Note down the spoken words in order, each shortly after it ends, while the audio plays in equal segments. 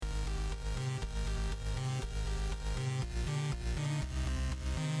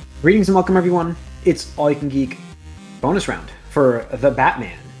Greetings and welcome, everyone. It's All You Can Geek bonus round for The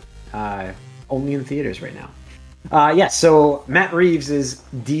Batman. Only in theaters right now. So Matt Reeves is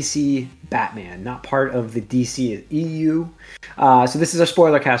DC Batman, not part of the DC EU. So this is our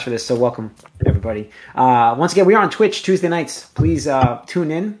spoiler cast for this, so welcome, everybody. Once again, we are on Twitch Tuesday nights. Please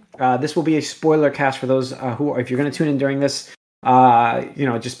tune in. This will be a spoiler cast for those who, if you're going to tune in during this,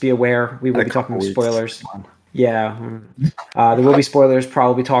 just be aware. We will be talking spoilers. Yeah, there will be spoilers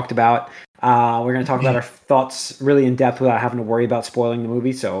probably talked about. We're going to talk about our thoughts really in depth without having to worry about spoiling the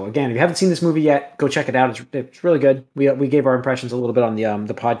movie. So again, if you haven't seen this movie yet, go check it out. It's really good. We gave our impressions a little bit on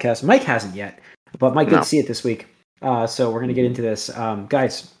the podcast. Mike hasn't yet, but Mike did see it this week. So we're going to get into this.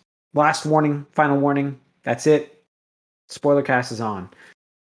 Guys, last warning, final warning. That's it. Spoiler cast is on.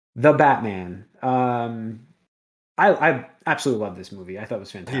 The Batman. I absolutely love this movie. I thought it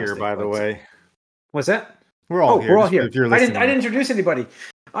was fantastic. Here, by the way. What's that? We're all here. We're all here. If you're I listening. didn't introduce anybody.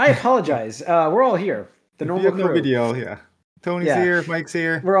 I apologize. We're all here. The normal if you have crew. No video, yeah. Tony's here. Mike's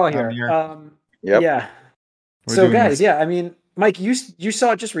here. We're all here. I'm here. Yep. Yeah. We're So, doing guys, this. yeah. I mean, Mike, you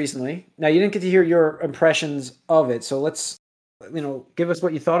saw it just recently. Now, you didn't get to hear your impressions of it. So let's, give us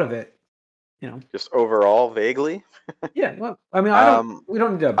what you thought of it. Just overall, vaguely. Yeah. Well, I mean, we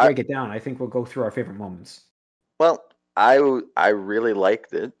don't need to break it down. I think we'll go through our favorite moments. Well, I really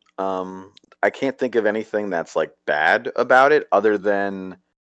liked it. I can't think of anything that's like bad about it, other than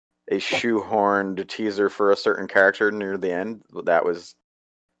a shoehorned teaser for a certain character near the end that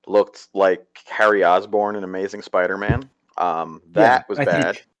looked like Harry Osborn in Amazing Spider-Man. That was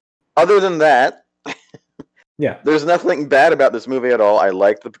bad. Other than that, yeah, there's nothing bad about this movie at all. I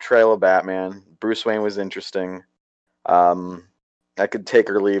liked the portrayal of Batman. Bruce Wayne was interesting. I could take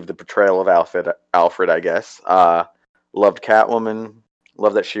or leave the portrayal of Alfred, I guess. Loved Catwoman.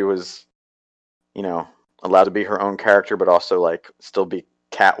 Loved that she was, allowed to be her own character, but also like still be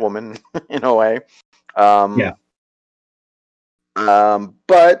Catwoman in a way. But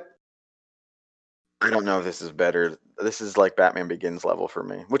I don't know if this is better. This is like Batman Begins level for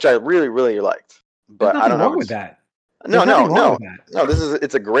me, which I really, really liked. But I don't know wrong with that. No.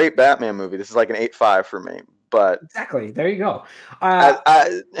 It's a great Batman movie. This is like an 8.5 for me. But exactly, there you go. My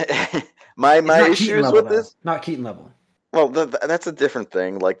issues with this, not Keaton level. Well, that's a different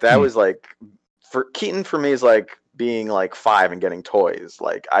thing. Like that was like for Keaton for me is like being like 5 and getting toys.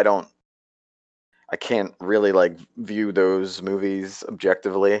 Like I can't really like view those movies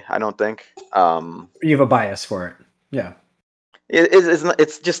objectively. I don't think. You have a bias for it. Yeah.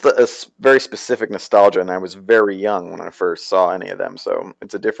 It's just a very specific nostalgia, and I was very young when I first saw any of them, so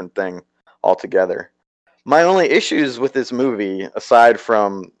it's a different thing altogether. My only issues with this movie, aside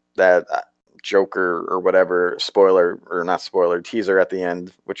from that Joker or whatever spoiler or not spoiler teaser at the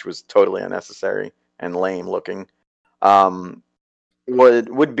end, which was totally unnecessary and lame looking,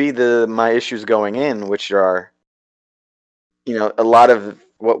 would be my issues going in, which are, a lot of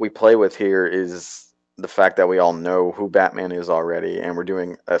what we play with here is the fact that we all know who Batman is already, and we're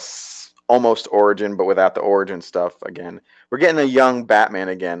doing almost origin, but without the origin stuff again. We're getting a young Batman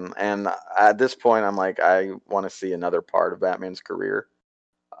again, and at this point, I'm like, I want to see another part of Batman's career.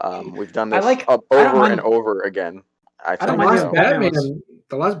 We've done this over and over again. The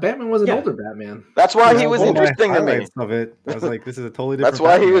last Batman was an older Batman. That's why he was interesting to me. Of it, I was like, this is a totally different. That's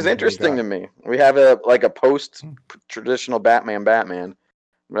why he was interesting to me. We have a post-traditional Batman.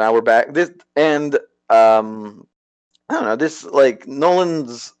 Now we're back. I don't know. This like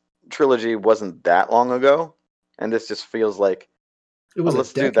Nolan's trilogy wasn't that long ago, and this just feels like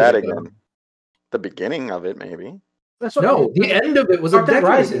let's do that again. The beginning of it, maybe. The end of it was a decade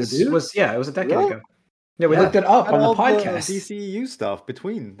ago, dude. It was a decade ago. Yeah, we looked it up on the podcast. The DCU stuff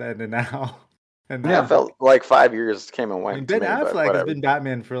between then and now. And I felt like 5 years came and went. Ben Affleck has been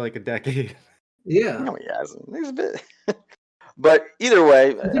Batman for like a decade. Yeah. No, he hasn't. He's a bit. But either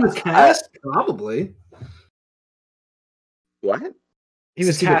way, he was cast probably. What? He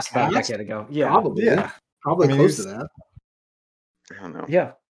was cast about a decade ago. Yeah, probably. Yeah, probably close to that. I don't know.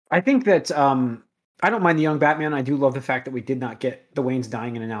 Yeah, I think that I don't mind the young Batman. I do love the fact that we did not get the Waynes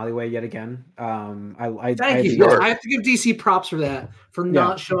dying in an alleyway yet again. Thank you. I have to give DC props for that, for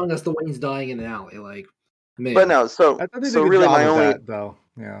not showing us the Waynes dying in an alley. Like, man. But no, so really my only though.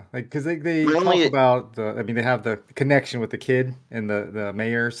 Yeah, like because they talk about they have the connection with the kid and the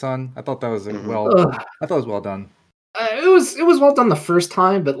mayor's son. I thought that was well done. It was well done the first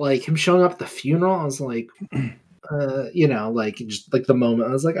time, but like him showing up at the funeral, I was like, just like the moment,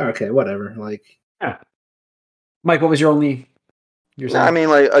 I was like, okay, whatever. Like, yeah. Mike, what was your only? I mean,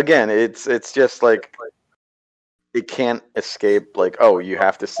 like again, it's just like it can't escape. Like, oh, you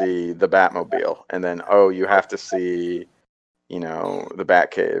have to see the Batmobile, and then you have to see, the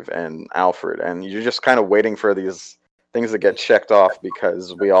Batcave and Alfred, and you're just kind of waiting for these things to get checked off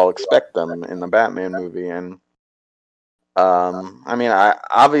because we all expect them in the Batman movie. And I mean,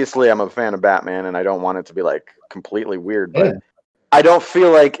 I'm a fan of Batman, and I don't want it to be like completely weird, but I don't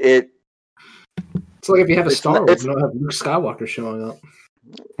feel like it. It's like if you have a Star Wars, you don't have Luke Skywalker showing up.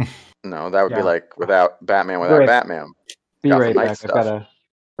 No, that would be like without Batman, Batman. Be right back. I've got to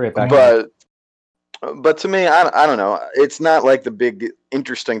right back. But to me, I don't know. It's not like the big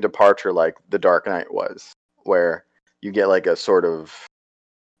interesting departure like The Dark Knight was, where you get like a sort of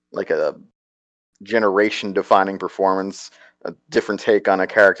like a generation-defining performance, a different take on a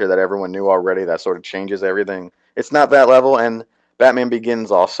character that everyone knew already that sort of changes everything. It's not that level, and Batman Begins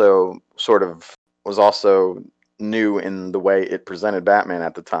also was also new in the way it presented Batman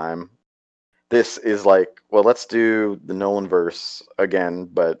at the time. This is like, well, let's do the Nolanverse again,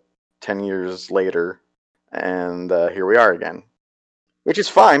 but 10 years later, and here we are again. Which is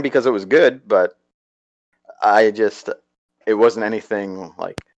fine because it was good, but it wasn't anything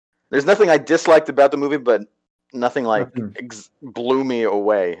like, there's nothing I disliked about the movie, but nothing like blew me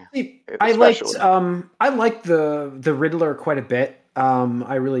away. I liked the Riddler quite a bit.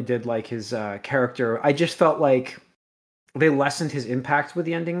 I really did like his character. I just felt like they lessened his impact with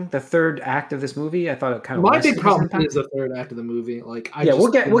the ending. The third act of this movie, I thought it kind of. My big problem is the third act of the movie. Like, we'll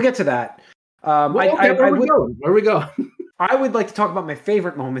get to that. Where are we going? I would like to talk about my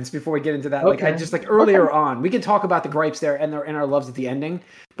favorite moments before we get into that. Okay. Like I just like earlier on, we can talk about the gripes there and our loves at the ending.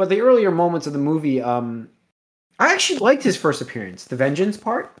 But the earlier moments of the movie, I actually liked his first appearance, the vengeance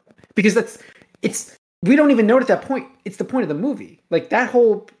part, because we don't even know it at that point. It's the point of the movie. Like that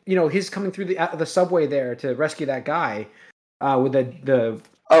whole, his coming through the subway there to rescue that guy with the.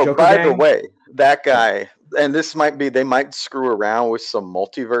 Oh, Joker by gang. the way, that guy, and they might screw around with some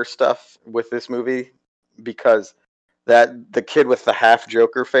multiverse stuff with this movie, because the kid with the half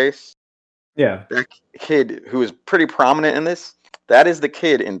Joker face, that kid who is pretty prominent in this, that is the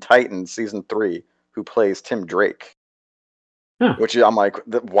kid in Titans season 3 who plays Tim Drake. Which I'm like,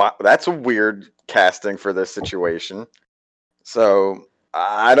 that's a weird casting for this situation. So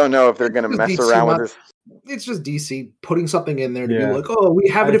I don't know if they're going to mess around with this. It's just DC putting something in there to be like, oh, we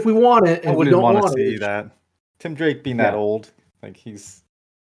have it if we want it, and we don't want to see that. Tim Drake being that old, like he's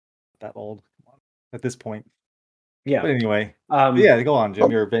that old at this point. Yeah. But anyway, go on, Jim.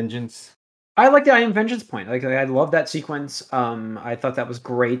 Your vengeance. I like the I Am Vengeance point. Like I love that sequence. I thought that was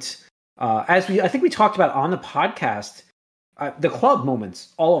great. I think we talked about on the podcast, the club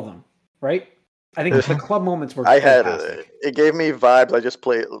moments, all of them, right? I think the club moments were fantastic. It gave me vibes. I just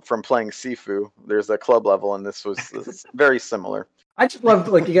played from playing Sifu. There's a club level, and this was very similar. I just loved,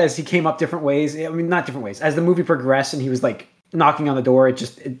 like, you guys, he came up different ways. I mean, not different ways. As the movie progressed and he was like knocking on the door,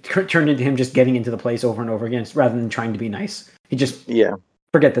 it turned into him just getting into the place over and over again, rather than trying to be nice. He just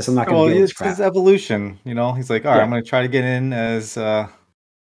forget this. I'm not going to do this crap. It's his evolution. He's like, all right, I'm going to try to get in as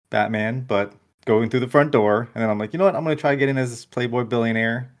Batman, but going through the front door. And then I'm like, you know what? I'm going to try to get in as this Playboy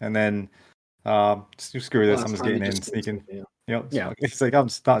billionaire, and then screw this. I'm just getting in, sneaking. It's like I'm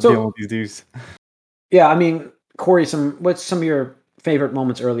just not dealing with these dudes. Yeah, I mean, Corey, what's some of your favorite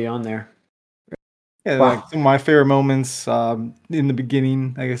moments early on there? Yeah, like some of my favorite moments in the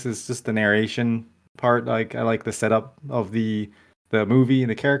beginning, I guess, is just the narration part. Like I like the setup of the movie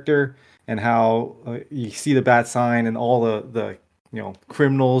and the character, and how you see the bat sign and all the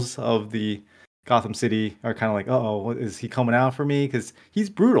criminals of the Gotham City are kind of like, what is he coming out for me? Because he's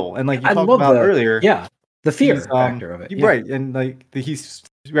brutal, and like you talked about earlier, the fear factor of it, right? And like he's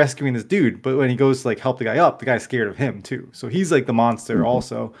rescuing this dude, but when he goes to like help the guy up, the guy's scared of him too. So he's like the monster.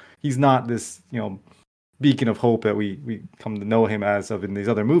 Also, he's not this beacon of hope that we come to know him as of in these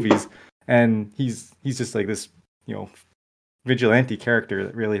other movies. And he's just like this vigilante character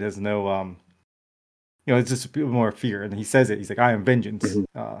that really has no it's just a bit more fear. And he says it. He's like, I am vengeance in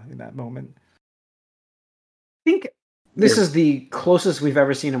that moment. I think this is the closest we've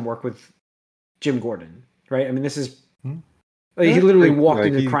ever seen him work with Jim Gordon, right? I mean, this is he literally walked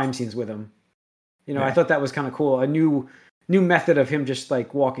into crime scenes with him. I thought that was kind of cool. A new method of him just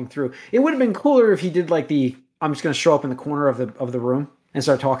like walking through. It would have been cooler if he did like I'm just going to show up in the corner of the room and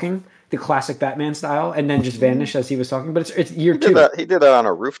start talking, the classic Batman style, and then just vanish as he was talking. But it's year 2. He did that on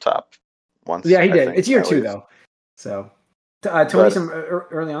a rooftop once. Yeah, he did. It's year 2 though. So, Tony, some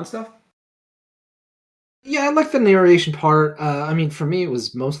early on stuff. Yeah, I like the narration part. I mean, for me, it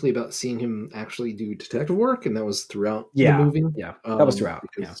was mostly about seeing him actually do detective work, and that was throughout the movie. Yeah, that was throughout.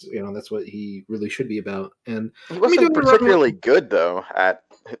 Because, that's what he really should be about. And he wasn't particularly good, though, at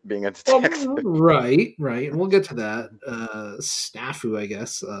being a detective. Right. And we'll get to that. Snafu, I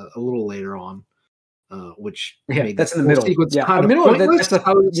guess, a little later on. which Yeah, made that's that in the whole middle. sequence Yeah, kind of middle of pointless. that's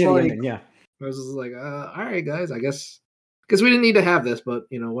I was near the like, ending, yeah. I was just like, all right, guys, I guess we didn't need to have this, but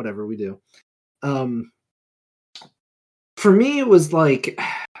whatever, we do. For me, it was like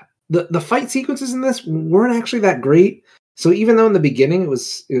the fight sequences in this weren't actually that great. So even though in the beginning it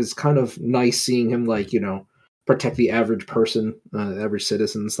was kind of nice seeing him like protect the average person, average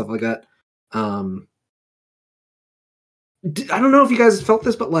citizen, and stuff like that. I don't know if you guys felt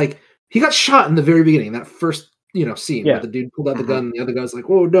this, but like he got shot in the very beginning, that first scene where the dude pulled out the gun and the other guy's like,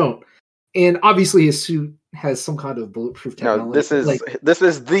 "Whoa, don't!" And obviously his suit has some kind of bulletproof technology. No, this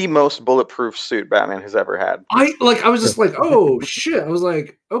is the most bulletproof suit Batman has ever had. I was just like, oh shit. I was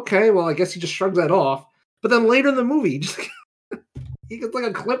like, okay, well, I guess he just shrugs that off. But then later in the movie, he gets like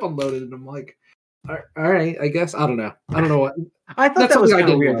a clip unloaded, and I'm like, all right, I guess. I don't know what. I thought that was kind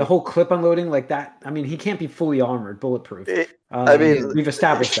of weird. The whole clip unloading like that. I mean, he can't be fully armored, bulletproof. We've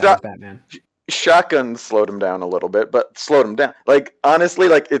established that as Batman. Shotgun slowed him down a little bit, but slowed him down. Like, honestly,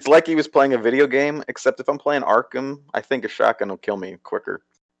 like it's like he was playing a video game, except if I'm playing Arkham, I think a shotgun will kill me quicker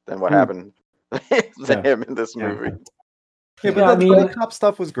than what happened to him in this movie. Yeah, but the cop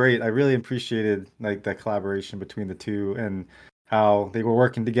stuff was great. I really appreciated like that collaboration between the two and how they were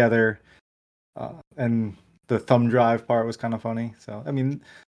working together. And the thumb drive part was kind of funny. So, I mean,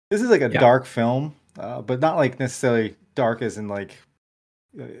 this is like a dark film, but not like necessarily dark as in like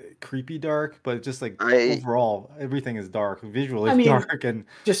creepy dark, but just like overall everything is dark, visually dark, and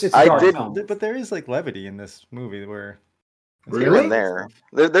just it's dark film. But there is like levity in this movie where here and there.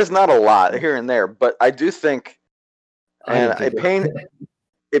 There's not a lot here and there, but I do think, and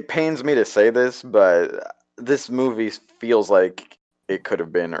it pains me to say this, but this movie feels like it could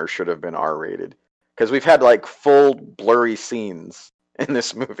have been or should have been R-rated, because we've had like full blurry scenes in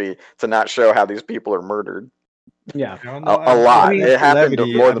this movie to not show how these people are murdered. Yeah, a lot. I mean, it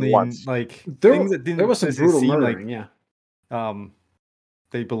happened more than once. Like there was some brutal murdering.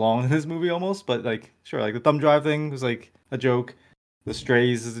 They belong in this movie almost, but like sure, like the thumb drive thing was like a joke. The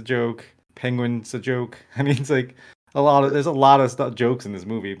Strays is a joke. Penguin's a joke. I mean, it's like there's a lot of jokes in this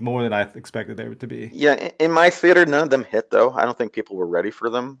movie, more than I expected there to be. Yeah, in my theater, none of them hit though. I don't think people were ready for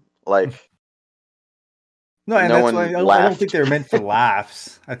them. Like. No, and that's why I don't think they were meant for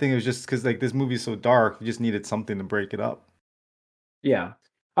laughs. I think it was just because like this movie's so dark, you just needed something to break it up. Yeah,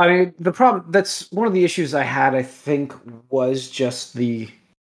 I mean that's one of the issues I had. I think was just the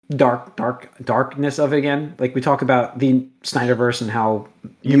darkness of it again. Like we talk about the Snyderverse and how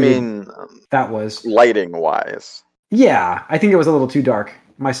you mean that was lighting wise. Yeah, I think it was a little too dark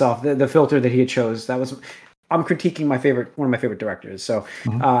myself. The filter that he had chose, that was. I'm critiquing one of my favorite directors. So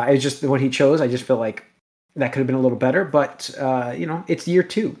it's just what he chose. I just feel like that could have been a little better, but it's year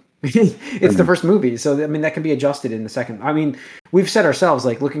 2. It's the first movie, so I mean that can be adjusted in the second. I mean, we've said ourselves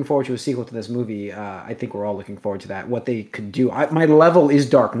like looking forward to a sequel to this movie. I think we're all looking forward to that. What they could do. My level is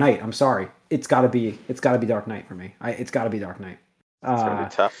Dark Knight. I'm sorry, it's got to be Dark Knight for me. It's got to be Dark Knight. It's gonna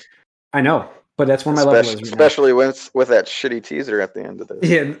be tough. I know, but that's where my level is. Right especially with that shitty teaser at the end of this.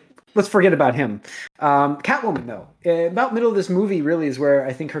 Yeah. Let's forget about him. Catwoman, though, about middle of this movie really is where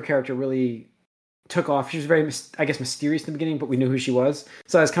I think her character really took off. She was very, I guess, mysterious in the beginning, but we knew who she was.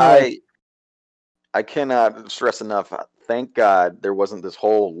 So I was kind of I cannot stress enough. Thank God there wasn't this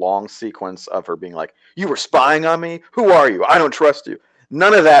whole long sequence of her being like, "You were spying on me? Who are you? I don't trust you."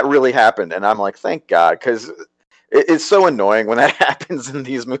 None of that really happened, and I'm like, thank God, because it's so annoying when that happens in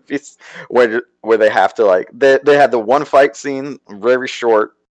these movies where they have to like they had the one fight scene, very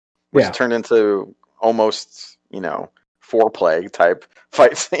short, which turned into almost foreplay type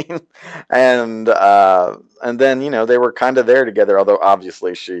fight scene, and then they were kind of there together, although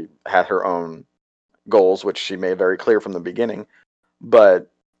obviously she had her own goals, which she made very clear from the beginning. But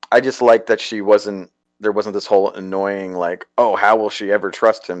I just like that there wasn't this whole annoying like, oh, how will she ever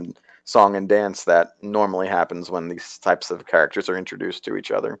trust him song and dance that normally happens when these types of characters are introduced to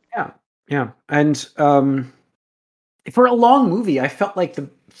each other. Yeah, and for a long movie, I felt like the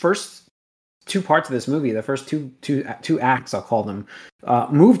first 2 parts of this movie, the first two acts, I'll call them,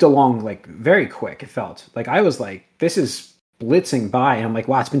 moved along like very quick. It felt like I was like, this is blitzing by, and I'm like,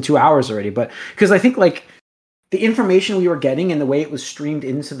 wow, it's been 2 hours already. But because I think like the information we were getting and the way it was streamed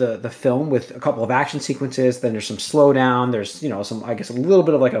into the film with a couple of action sequences, then there's some slowdown, there's some, I guess, a little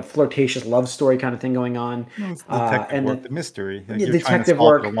bit of like a flirtatious love story kind of thing going on. Detective work, the mystery, like detective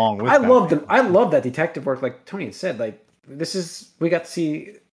work. I love that detective work. Like Tony had said, like we got to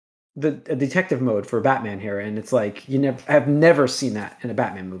see a detective mode for Batman here, and it's like I've never seen that in a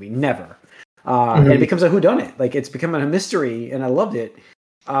Batman movie, never. And it becomes a whodunit, like it's becoming a mystery, and I loved it.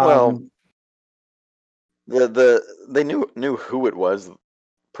 Well, they knew who it was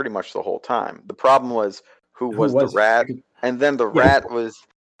pretty much the whole time. The problem was who was the was it? rat, and then the Yeah. rat was.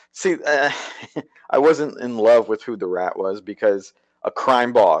 See, I wasn't in love with who the rat was because a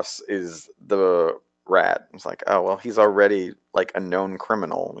crime boss is the rat. It's like, oh well, he's already like a known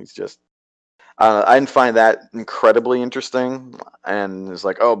criminal. He's just. I didn't find that incredibly interesting, and it's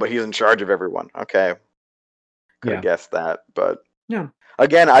like, oh, but he's in charge of everyone. Okay, could have guessed that, but Yeah.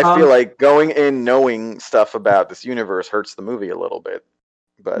 again, I feel like going in knowing stuff about this universe hurts the movie a little bit,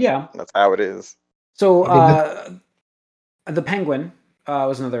 but Yeah. that's how it is. So the Penguin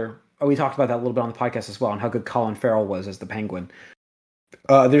was another. We talked about that a little bit on the podcast as well, and how good Colin Farrell was as the Penguin.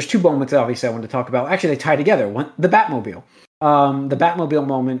 There's two moments, obviously, I wanted to talk about. Actually, they tie together. One, the Batmobile. The Batmobile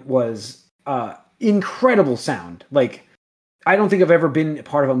moment was incredible sound. Like, I don't think I've ever been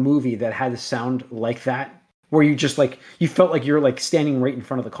part of a movie that had a sound like that, where you just like you felt like you're like standing right in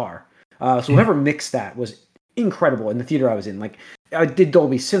front of the car. So whoever mixed that was incredible in the theater I was in. Like, I did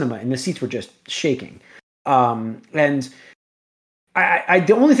Dolby Cinema, and the seats were just shaking. And I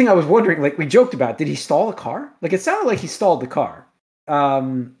the only thing I was wondering, like we joked about, did he stall the car? Like it sounded like he stalled the car.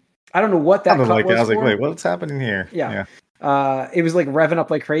 I don't know what that cut like was. I was like, for. wait, what's happening here? Yeah. It was like revving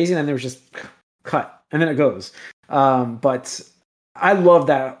up like crazy, and then there was just cut, and then it goes. But I love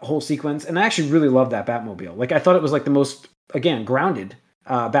that whole sequence, and I actually really love that Batmobile. Like I thought it was like the most, again, grounded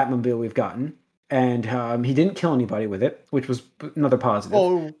Batmobile we've gotten, and he didn't kill anybody with it, which was another positive.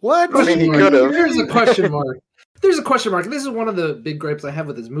 Oh, what? I mean, he could have. There's a question mark. There's a question mark. This is one of the big gripes I have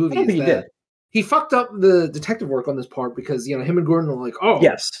with this movie. I don't think he did. He fucked up the detective work on this part because, you know, him and Gordon are like, oh,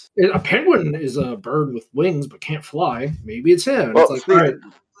 Yes. a penguin is a bird with wings but can't fly. Maybe it's him. And Well, it's like, all right.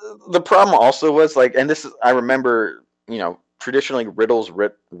 the problem also was like, and this is, I remember, you know, traditionally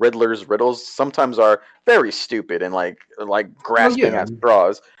Riddler's riddles sometimes are very stupid and like grasping at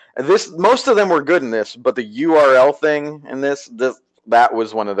straws. And most of them were good in this, but the URL thing in that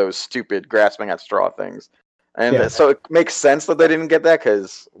was one of those stupid grasping at straw things. And so it makes sense that they didn't get that,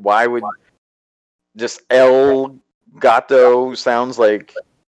 because why would just El Gato sounds like,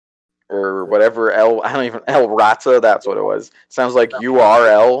 or whatever, El Rata, that's what it was. Sounds like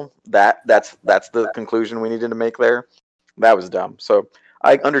URL. That's the conclusion we needed to make there. That was dumb. So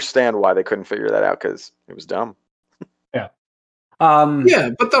I understand why they couldn't figure that out, because it was dumb. Yeah.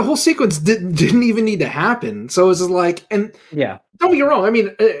 But the whole sequence didn't even need to happen. So it was just like, and don't get me wrong. I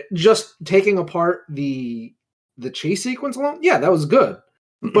mean, just taking apart the chase sequence alone, that was good.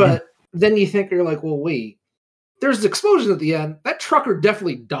 But then you're like, well, wait. There's an explosion at the end. That trucker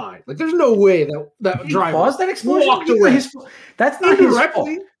definitely died. Like, there's no way that driver caused that explosion. Walked away. That's not his fault.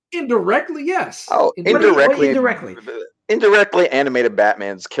 Indirectly, yes. Oh, indirectly, animated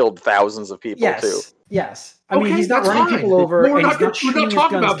Batman's killed thousands of people too. Yes. I mean, he's not running people over. We're not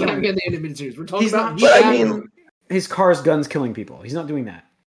talking about Batman the animated series. We're talking about his car's guns killing people. He's not doing that.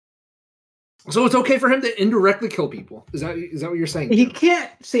 So it's okay for him to indirectly kill people. Is that what you're saying? He can't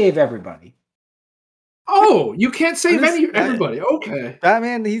save everybody. Oh, you can't save everybody. Okay.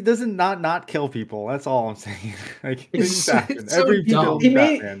 Batman, he doesn't not kill people. That's all I'm saying. Like, it's every dumb.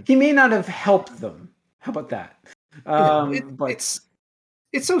 He may not have helped them. How about that? But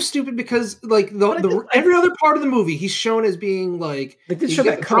it's so stupid because like every other part of the movie, he's shown as being like he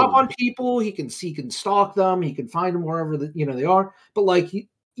can drop on people. He can stalk them. He can find them wherever they are. But like he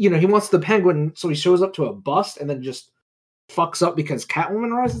wants the Penguin, so he shows up to a bust and then just fucks up because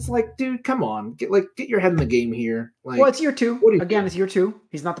Catwoman arrives. It's like, dude, come on, get your head in the game here. Like, well, it's year 2. Again, it's year 2.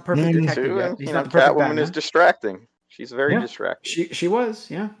 He's not the perfect detective yet. He's not the perfect Catwoman Batman. is distracting. She's very distracting. She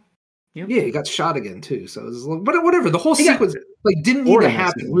was, yeah. Yeah, he got shot again too. So it was like, but whatever. The whole sequence didn't need to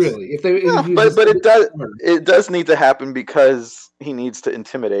happen, really. But it does need to happen because he needs to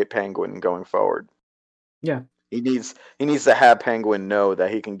intimidate Penguin going forward. Yeah, he needs to have Penguin know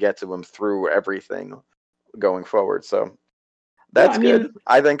that he can get to him through everything going forward. So that's good.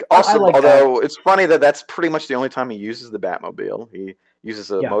 I think also, although it's funny that's pretty much the only time he uses the Batmobile. He uses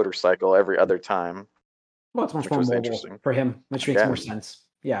a motorcycle every other time. Well, it's much more mobile for him, which makes more sense.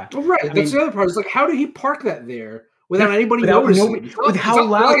 Yeah. Oh, right. That's the other part. It's like, how did he park that there without anybody noticing? With how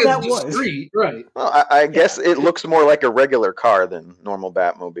loud that was. Street. Right. Well, I guess it looks more like a regular car than normal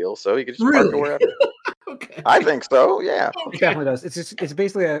Batmobile, so you could just park it wherever. Okay. I think so, yeah. It definitely does. It's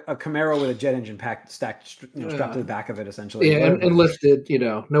basically a Camaro with a jet engine strapped to the back of it, essentially. Yeah, and lifted,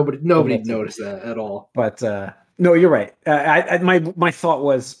 nobody noticed that at all. But no, you're right. My thought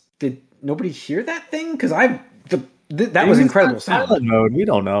was, did nobody hear that thing? Because that was incredible sound. Silent mode. We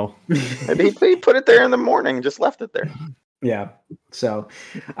don't know. Maybe he put it there in the morning and just left it there. Yeah. So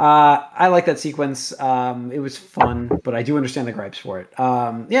I like that sequence. It was fun, but I do understand the gripes for it.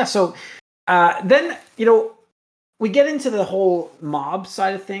 So then, we get into the whole mob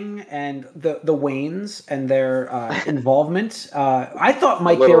side of thing and the Waynes and their involvement. I thought,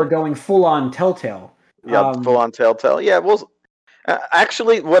 Mike, they were going full on Telltale. Yeah, full on Telltale. Yeah, well,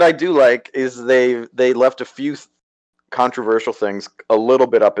 actually, what I do like is they left a few controversial things a little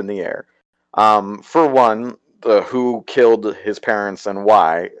bit up in the air. For one, the who killed his parents and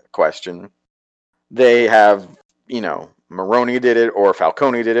why question. They have, Maroni did it, or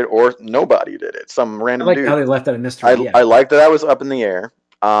Falcone did it, or nobody did it. Some random dude. I like how they left that a mystery. I like that was up in the air.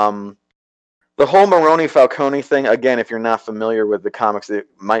 The whole Maroni Falcone thing, again, if you're not familiar with the comics, it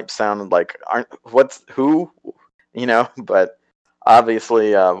might sound like what's who, but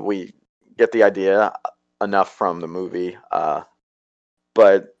obviously we get the idea enough from the movie. But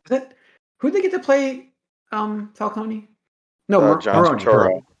who'd they get to play Falcone? No, John Maroni.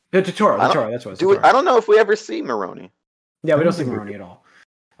 Turturro. Turturro, that's what it was. I don't know if we ever see Maroni. Yeah, we don't see Maroni at all.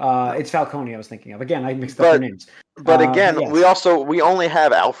 It's Falcone I was thinking of. Again, I mixed up their names. But again, yes. we only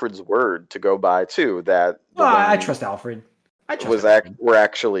have Alfred's word to go by too. That I trust Alfred. Were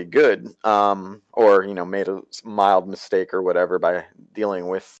actually good, or made a mild mistake or whatever by dealing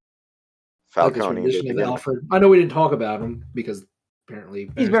with Falcone. Alfred. I know we didn't talk about him because apparently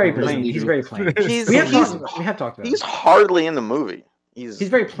he's very plain. He's very plain. We have talked about. He's hardly in the movie. He's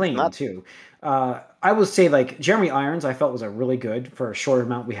very plain too. I will say, like, Jeremy Irons, I felt was a really good for a short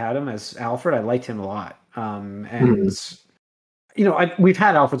amount we had him as Alfred. I liked him a lot. We've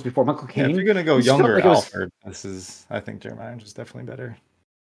had Alfreds before. Michael Caine. Yeah, if you're gonna go younger Alfred, I think Jeremy Irons is definitely better.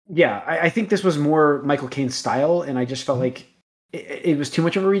 Yeah, I think this was more Michael Caine's style, and I just felt like it was too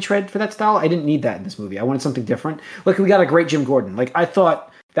much of a retread for that style. I didn't need that in this movie. I wanted something different. Like, we got a great Jim Gordon. Like, I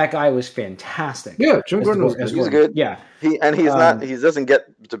thought that guy was fantastic. Yeah, Jim Gordon was good. Yeah, he doesn't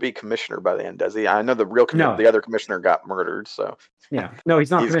get to be commissioner by the end, does he? I know the other commissioner got murdered. So yeah, no, he's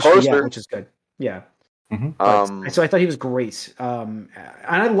not commissioner yet, which is good. Yeah. Mm-hmm. So I thought he was great, and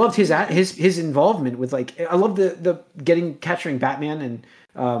I loved his involvement with, like, I love the capturing Batman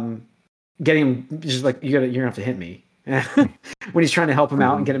and getting him just like you're gonna have to hit me when he's trying to help him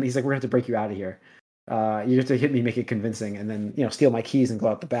out and get him. He's like, we're gonna have to break you out of here. You have to hit me, make it convincing, and then steal my keys and go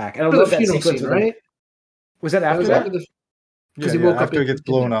out the back. And I love that sequence, right? Was that after that? Because he woke up after it gets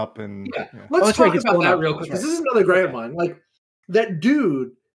blown up, and let's talk about that real quick. Because this is another great of mine. Like, that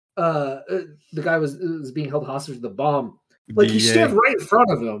dude. The guy was being held hostage to the bomb. Like, he stands right in front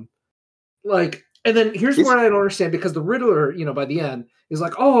of him. Like, and then here's where I don't understand, because the Riddler, by the end, is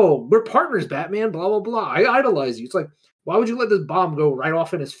like, "Oh, we're partners, Batman, blah, blah, blah. I idolize you." It's like, why would you let this bomb go right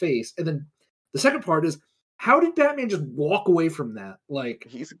off in his face? And then the second part is, how did Batman just walk away from that? Like,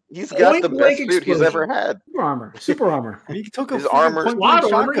 he's got the best suit he's ever had. Super armor. He took his armor.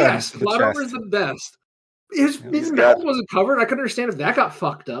 Plot armor, yes. Plot armor is the best. His mouth wasn't covered. I can understand if that got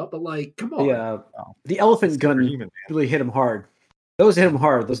fucked up, but, like, come on. The elephant gun really hit him hard. Those hit him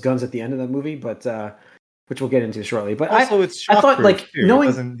hard. Those guns at the end of that movie, but which we'll get into shortly. But also, I thought, like, too.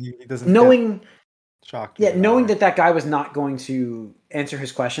 knowing shocked. Yeah, knowing that guy was not going to answer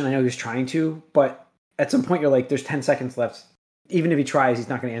his question. I know he was trying to, but at some point you're like, there's 10 seconds left. Even if he tries, he's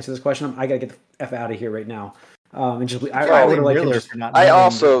not going to answer this question. I got to get the F out of here right now. And just I would have liked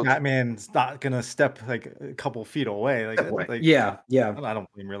him. Batman's not gonna step like a couple feet away. Yeah. I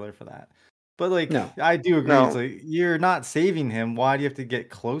don't blame Riddler for that. But I do agree. No. It's like, you're not saving him. Why do you have to get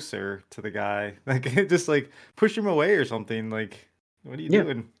closer to the guy? Like, just like push him away or something. Like, what are you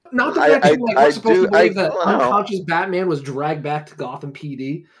doing? Not the fact that we're supposed to believe that unconscious Batman was dragged back to Gotham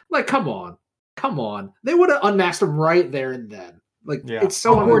PD. Like, come on. They would have unmasked him right there and then. Like, it's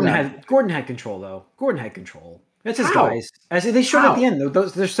so Gordon had control though. Gordon had control. That's his guys. As they showed at the end, though.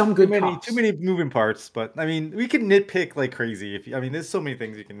 There's some good too many moving parts, but I mean, we can nitpick like crazy. There's so many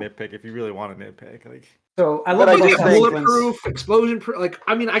things you can nitpick if you really want to nitpick. Like, so I love bulletproof, explosion proof. Like,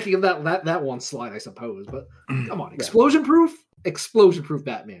 I mean, I can give that one slide, I suppose, but come on, explosion proof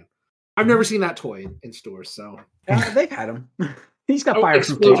Batman. I've never seen that toy in stores, so they've had him. He's got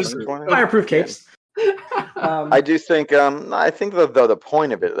fireproof capes. I do think. I think the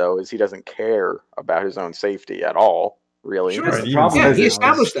point of it though is he doesn't care about his own safety at all. Really, sure, he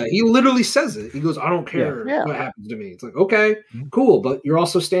established that. He literally says it. He goes, "I don't care what happens to me." It's like, okay, cool, but you're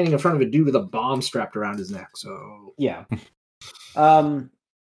also standing in front of a dude with a bomb strapped around his neck. So yeah. No,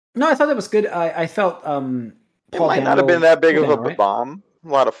 I thought that was good. I felt it might not have been that big of a bomb. A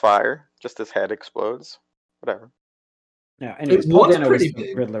lot of fire. Just his head explodes. Whatever. Yeah, and Paul Dano was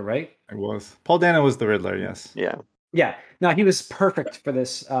the Riddler, right? It was. Paul Dano was the Riddler, yes. Yeah. Yeah. No, he was perfect for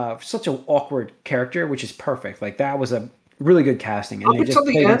this. Such an awkward character, which is perfect. Like, that was a really good casting, and Up they just until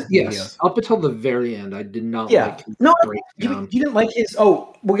the played end, into the yes. videos. Up until the very end, I did not Yeah, like his no, breakdown. you didn't like his.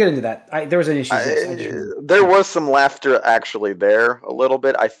 Oh, we'll get into that. There was an issue. Yes, I just remembered. There was some laughter actually there a little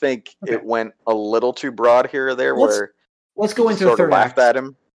bit. I think Okay. it went a little too broad here or there, where Let's go you into the sort of third laughed act. at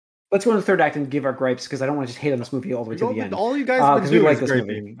him. Let's go into the third act and give our gripes because I don't want to just hate on this movie all the way to the end. All you guys because been we doing like is this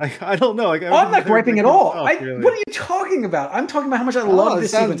griping. I don't know. Like, I'm not griping at all. Really. What are you talking about? I'm talking about how much I love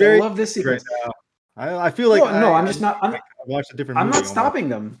this sequence. I love this sequence. Right now. I feel like no, I'm just not. I watched a different. I'm movie not stopping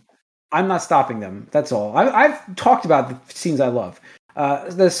them. I'm not stopping them. That's all. I've talked about the scenes I love.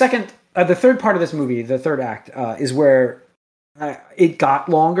 The third part of this movie, the third act, is where it got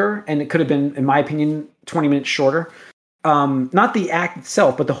longer, and it could have been, in my opinion, 20 minutes shorter. Not the act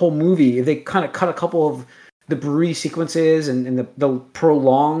itself, but the whole movie. If they kind of cut a couple of the brewery sequences and the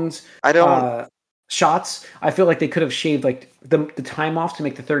prolonged shots, I feel like they could have shaved like the time off to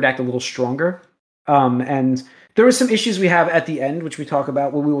make the third act a little stronger. And there was some issues we have at the end, which we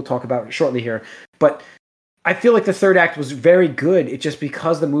will talk about shortly here. But I feel like the third act was very good. It just,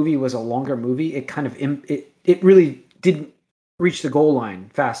 because the movie was a longer movie, it kind of it really didn't reach the goal line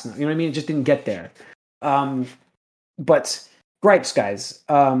fast enough. You know what I mean? It just didn't get there. But gripes, guys,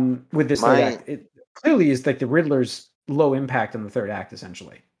 with this third act, it clearly is like the Riddler's low impact on the third act,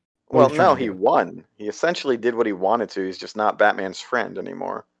 essentially. Well, no, he won. He essentially did what he wanted to. He's just not Batman's friend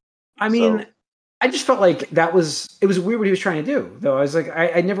anymore. I mean, I just felt like it was weird what he was trying to do, though. I was like,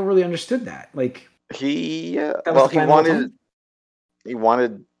 I never really understood that. Like, he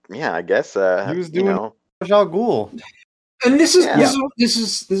wanted, yeah, I guess, he was doing Ra's al Ghul. And this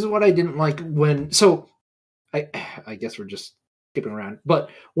is what I didn't like when. So, I guess we're just skipping around. But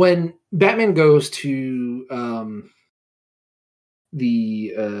when Batman goes to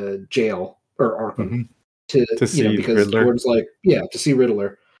the jail or Arkham to see because Riddler. Gordon's like, to see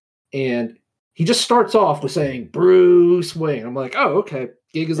Riddler, and he just starts off with saying Bruce Wayne. I'm like, oh, okay,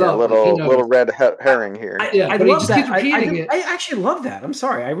 gig is up. Little red herring here. I love that. I actually love that. I'm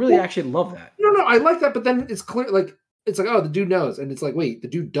sorry, I really actually love that. No, I like that. But then it's clear, like, it's like, oh, the dude knows, and it's like, wait, the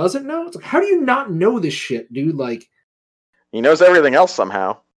dude doesn't know. It's like, how do you not know this shit, dude? Like, he knows everything else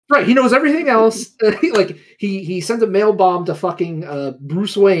somehow. Right, he knows everything else. Like, he sends a mail bomb to fucking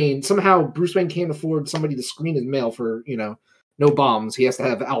Bruce Wayne. Somehow Bruce Wayne can't afford somebody to screen his mail for, no bombs. He has to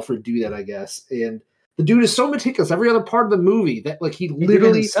have Alfred do that, I guess. And the dude is so meticulous. Every other part of the movie that, like, he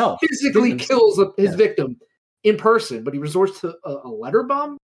literally physically kills his victim in person, but he resorts to a letter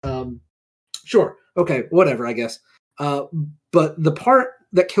bomb. Sure, okay, whatever, I guess. But the part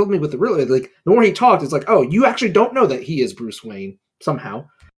that killed me with the Riddler, like, the more he talked, it's like, oh, you actually don't know that he is Bruce Wayne somehow,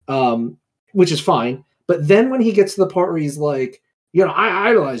 which is fine. But then when he gets to the part where he's like, I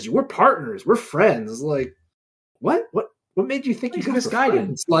idolize you. We're partners. We're friends. It's like, what made you think you guys were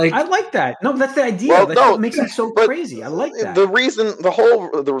friends? Like, I like that. No, that's the idea. Well, that's what makes it so crazy. I like that. The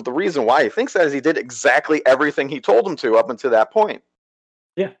reason why he thinks that is he did exactly everything he told him to up until that point.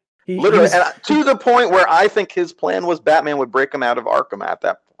 Yeah. Literally, to the point where I think his plan was Batman would break him out of Arkham at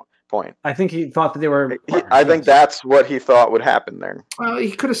that point. I think he thought that they were. I think that's what he thought would happen there. Well,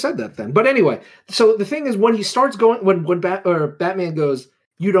 he could have said that then. But anyway, so the thing is, when he starts going, when Batman goes,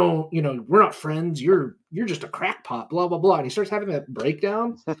 you don't, we're not friends. You're just a crackpot. Blah blah blah. And he starts having that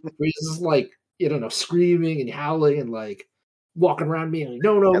breakdown where he's just like, screaming and howling and like walking around being like,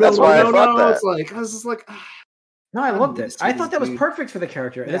 no. It's like, I was just like. No, I loved it. I thought that was perfect for the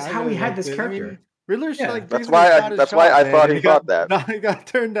character. That's how he had this character. I mean, Riddler's like, that's why I thought he thought that. No, he got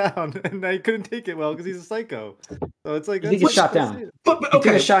turned down, and he couldn't take it well because he's a psycho. So it's like, he gets shot down. But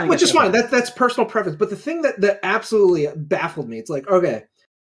okay, which is fine. That's personal preference. But the thing that absolutely baffled me, it's like, okay,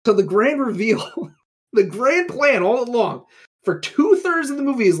 so the grand reveal, the grand plan all along for 2/3 of the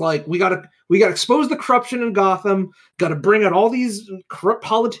movie is like, we gotta expose the corruption in Gotham, gotta bring out all these corrupt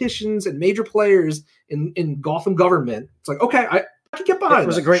politicians and major players in Gotham government. It's like, okay, I can get behind. It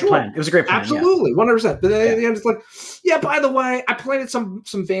was a great plan. It was a great plan. Absolutely, 100%. But then at the end, it's like, yeah. By the way, I planted some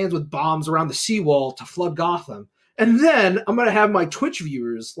vans with bombs around the seawall to flood Gotham, and then I'm gonna have my Twitch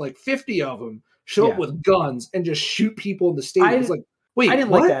viewers, like 50 of them, show up with guns and just shoot people in the stadium. It's like, wait, I didn't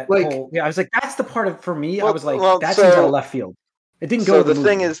what? like that. Like, I was like, that's the part of for me. I was like, that seems out of left field. It didn't go. So the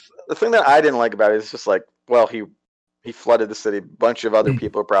thing that I didn't like about it is just like, well, he flooded the city. A bunch of other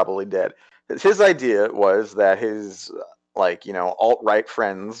people are probably dead. His idea was that his alt-right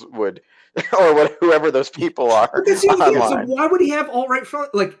friends would, or whoever those people are online. So why would he have alt-right friends?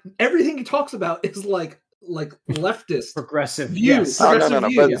 Like, everything he talks about is like leftist, progressive views. No.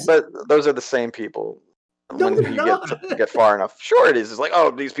 But those are the same people. No, when you get far enough, sure it is. It's like,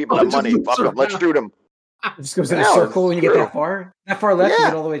 oh, these people have money. Fuck them. Let's shoot them. It just goes in a circle when you get that far. That far left, you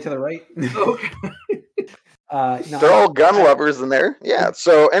get all the way to the right. No, They're all gun lovers in there. Yeah.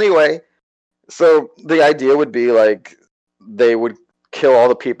 So anyway, so the idea would be like they would kill all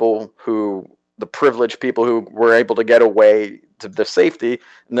the people the privileged people who were able to get away to the safety,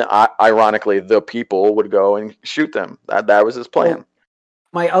 and then, ironically, the people would go and shoot them. That was his plan. Well,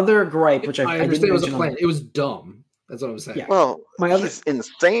 my other gripe, which I I understand didn't it was a mention plan. It was dumb. That's what I'm saying. Yeah. Well, he's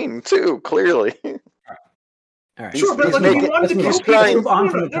insane too. Clearly. All right. Sure, but he's like, making- if you wanted to he's kill trying- people, Move on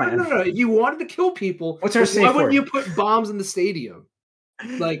from the plan. no. If you wanted to kill people, What's our why safe wouldn't word? you put bombs in the stadium?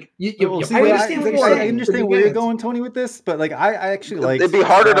 Like, you See, I I understand what you're I saying. understand where you're going, Tony, with this, but like I actually like. It'd be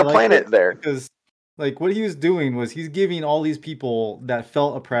harder to plan it there. because like what he was doing was he's giving all these people that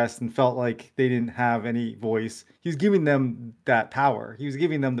felt oppressed and felt like they didn't have any voice. He's giving them that power. He was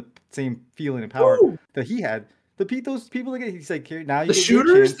giving them the same feeling and power Ooh. that he had. Those people like he's like, here now you the get your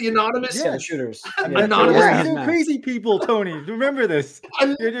shooters, chance. the anonymous, Yeah, the shooters. And Yeah. that's Anonymous- yeah, these are crazy people, Tony. Remember this.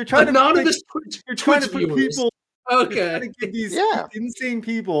 You're trying to anonymous you're trying to Twitch put viewers. people. You're trying Okay. to give these Yeah. insane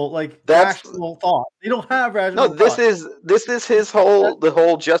people like That's- rational thought. They don't have rational No, thought. this is his the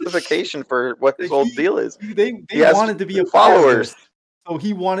whole justification for what his whole deal is. They He has wanted to be a followers. So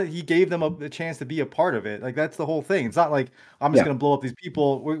he gave them a chance to be a part of it. Like that's the whole thing. It's not like I'm just Yeah. gonna blow up these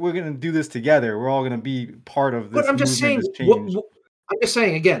people. We're gonna do this together. We're all gonna be part of this. But I'm just saying, movement, this change. I'm just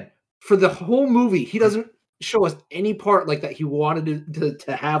saying again, for the whole movie, he doesn't show us any part like that. He wanted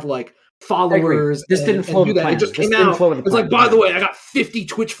to have like followers. This didn't flow do the that. plan. It just This came didn't out. flow with the It's like, plan. by the way, I got 50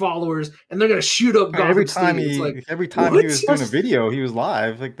 Twitch followers, and they're gonna shoot up Gotham every time City. he It's like, every time what? he was doing a video, he was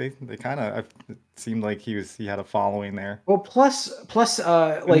live. Like they kind of it seemed like he had a following there. Well, plus, like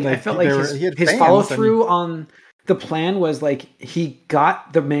I like, felt like he had his fans, follow I mean- through on the plan was like he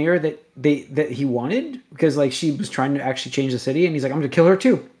got the mayor that he wanted because like she was trying to actually change the city, and he's like, I'm gonna kill her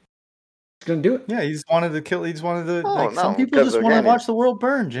too. He's gonna do it. Yeah, he just wanted to kill. He just wanted to. Oh, like some no, people because just want to again, watch the world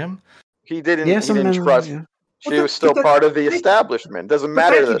burn, Jim. He didn't. Yeah, he some didn't men, trust. yeah. She Well, was still but part of the thank- establishment. Doesn't but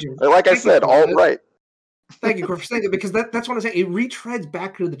matter. thank you, That, like I Thank you, said, Jim. alt right. thank you for saying it, because that's what I'm saying. It retreads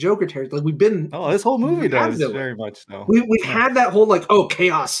back to the Joker territory. Like we've been, Oh, this whole movie We've had does villain. very much so. we've Yeah. had that whole like, oh,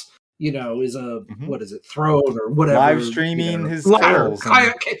 chaos, is a Mhm. what is it, throne or whatever. Live streaming his ladder. skills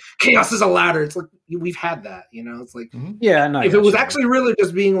and- Chaos is a ladder. It's like we've had that. It's like Yeah, no. if it was actually really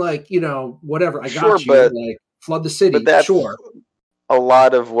just being like, whatever, I got Sure, you, but- like flood the city. But that's Sure. a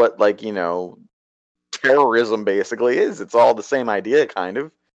lot of what terrorism basically is. It's all the same idea, kind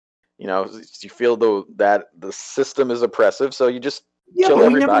of. You feel that the system is oppressive, so you just Yeah, kill but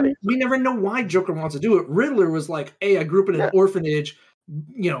everybody. we never know why Joker wants to do it. Riddler was like, hey, I grew up in an Yeah. orphanage,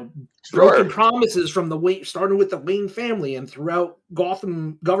 Sure. broken promises from starting with the Wayne family and throughout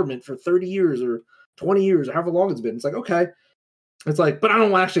Gotham government for 30 years or 20 years or however long it's been. It's like, okay. It's like, but I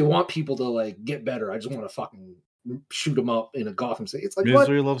don't actually want people to like get better. I just want to fucking shoot them up in a Gotham City. It's like, what?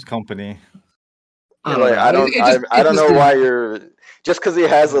 Misery loves company. I don't know why you're just because he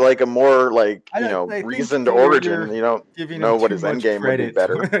has a more I think reasoned you're origin. You don't Giving know him what too his much end game would be credit.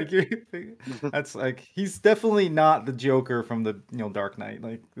 better. That's like he's definitely not the Joker from the Dark Knight.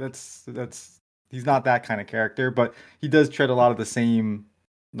 Like that's he's not that kind of character, but he does tread a lot of the same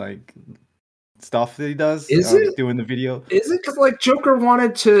like stuff that he does. Is it? Doing the video? Is it because like Joker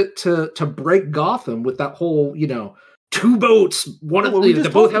wanted to break Gotham with that whole, two boats, one of Well, we the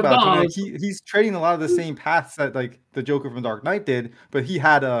just both talked have about it. bombs. He's treading a lot of the same paths that like the Joker from Dark Knight did, but he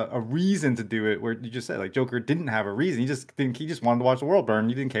had a reason to do it. Where you just said like Joker didn't have a reason. He just wanted to watch the world burn.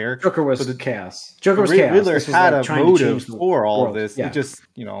 He didn't care. Joker was So the- chaos. Joker was Rid- chaos. Riddler This was, had like, a trying to motive change the for all of world. this. Yeah. It just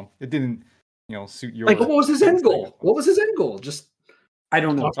it didn't suit your Like, what was his end goal? What was his end goal? Just I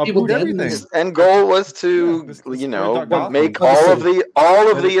don't know. talk people Uproot dead? everything. His end goal was to, this make Gotham.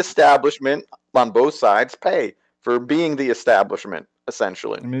 all of the establishment on both sides pay for being the establishment,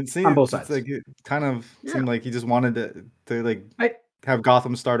 essentially. I mean, On both it's sides. like it kind of Yeah. seemed like he just wanted to like I- have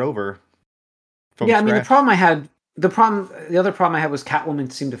Gotham start over. From Yeah, I mean, scratch. the other problem I had was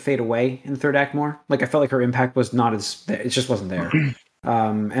Catwoman seemed to fade away in the third act more. Like I felt like her impact was not as, it just wasn't there.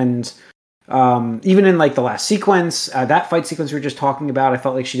 Even in like the last sequence, that fight sequence we were just talking about, I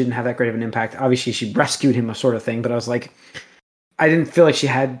felt like she didn't have that great of an impact. Obviously, she rescued him, a sort of thing, but I was like, I didn't feel like she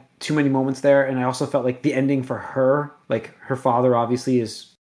had too many moments there, and I also felt like the ending for her, like her father, obviously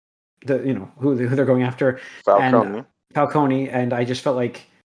is who they're going after, Falcone. Falcone, and I just felt like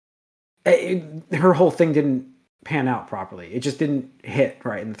her whole thing didn't pan out properly. It just didn't hit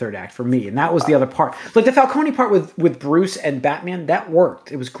right in the third act for me, and that was the other part. Like the Falcone part with Bruce and Batman, that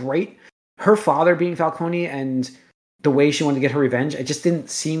worked. It was great. Her father being Falcone and the way she wanted to get her revenge, it just didn't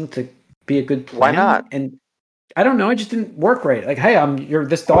seem to be a good plan. Why not? And I don't know. It just didn't work right. Like, hey, you're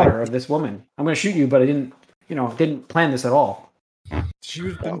this daughter of this woman. I'm going to shoot you, but I didn't plan this at all.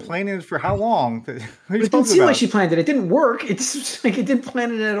 She's been planning it for how long? What are you It didn't talking seem like about? she planned it. It didn't work. It just like it didn't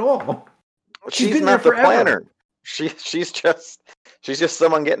plan it at all. She's been not there the forever. planner. She's just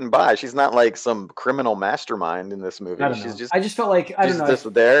someone getting by. She's not like some criminal mastermind in this movie. I don't She's know. just I just felt like I she's don't know.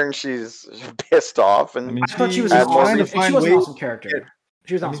 just there and she's pissed off. And I mean, I thought she was had an more awesome. reason- And she was an awesome character.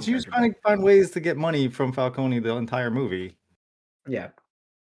 She was an I mean, awesome she was character. trying to find ways to get money from Falcone the entire movie. Yeah.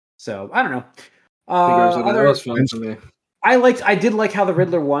 So I don't know. That was fun for me. I did like how the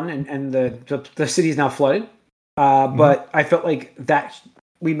Riddler won and the city is now flooded. But I felt like that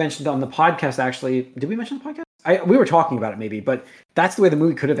we mentioned on the podcast. Actually, did we mention the podcast? We were talking about it maybe, but that's the way the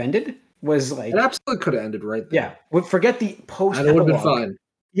movie could have ended. Was like It absolutely could have ended right there. yeah. Forget the post. And it would have been fine.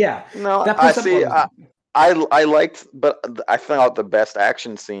 Yeah. No, That I post- see. I liked, but I felt the best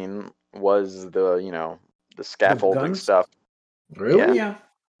action scene was the scaffolding guns? stuff. Really? Yeah.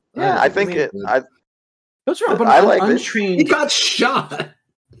 Yeah, I think mean, I those are a bunch I of like it. He untrained. got shot.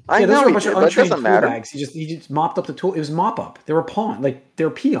 I Those know are a he bunch did, of but it untrained doesn't tool matter. bags. He just mopped up the tool. It was mop up. They were they were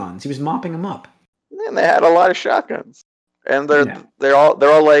peons. He was mopping them up. And they had a lot of shotguns, and Yeah. they're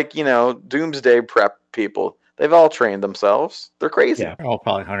all like doomsday prep people. They've all trained themselves. They're crazy. Yeah. They're all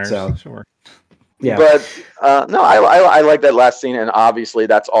probably hunters. So- Sure. Yeah. But no, I like that last scene, and obviously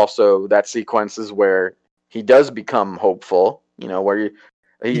that's also that sequence is where he does become hopeful. Where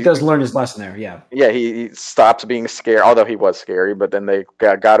he does learn his lesson there. Yeah. Yeah, he stops being scared, although he was scary, but then they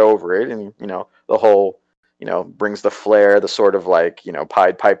got over it, and the whole brings the flair, the sort of like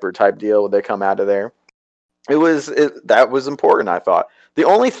Pied Piper type deal when they come out of there. That was important, I thought. The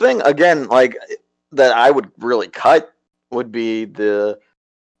only thing again like that I would really cut would be the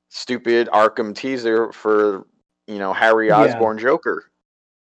stupid Arkham teaser for Harry Osborn Joker.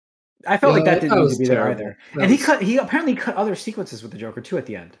 I felt like Yeah, that didn't need was to be there terrible. either. That And was- he apparently cut other sequences with the Joker too at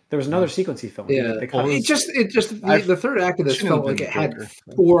the end. There was another sequence he filmed. Yeah. They cut. Well, It just the third act of this shouldn't felt have like been it had Joker.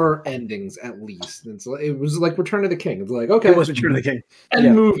 4 endings at least. It was like Return of the King. It's like, okay, It was Return of the King. end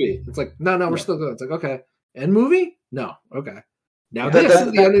yeah. movie. It's like, no, we're Yeah. still going. It's like, okay, end movie? No, okay. Now Yeah, this that-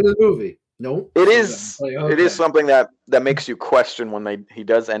 is the end of the movie. No, It is. Like, It okay. is something that makes you question when he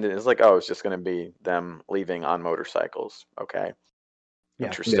does end it. It's like, oh, it's just going to be them leaving on motorcycles. Okay, Yeah.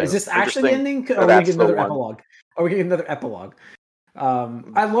 interesting. Is this actually the Interesting. ending? So Or are we that's getting the another one. epilogue? Are we getting another epilogue?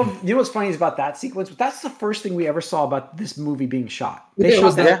 I love. You know what's funny is about that sequence? That's the first thing we ever saw about this movie being shot. They Yeah, it shot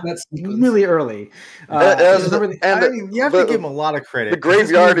was that that sequence. really early. That- remember the- and I mean, you have the- to give him a lot of credit. The 'cause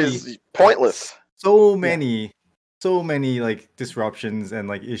this graveyard movie- is pointless. so many like disruptions and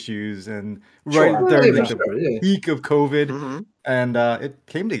like issues and Sure. right Yeah, during for like, sure, the yeah. peak of COVID, Mhm. and it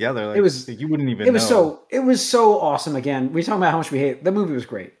came together. Like, It was- like, you wouldn't even. it was know. so awesome. Again, we talking about how much we hate the movie. Was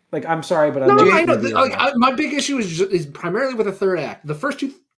great. Like I'm sorry, but No, love I know. the movie Like, overall. my big issue is primarily with the third act. The first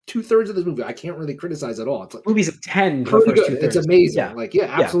two-thirds of this movie, I can't really criticize at all. It's like Movie's a 10 for the pretty first good. 2/3. It's amazing. Yeah. Like, yeah,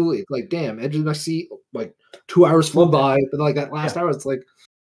 absolutely. Like, damn, edge of my seat. Like, 2 hours flew by, but like that last hour, it's like,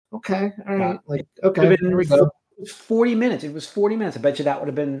 okay, all right, Yeah. like, It okay, would've been here we go. It was 40 minutes. It was 40 minutes. I bet you that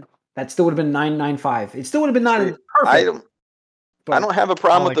still would have been 995. It still would have been not See, perfect. I don't have a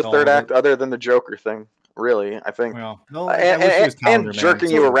problem I with like the all third of act other than the Joker thing. Really, I think. Well, no, And, I wish it was and Calendar Man, jerking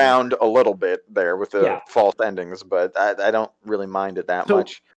so you it was- around a little bit there with the Yeah. false endings, but I don't really mind it that So,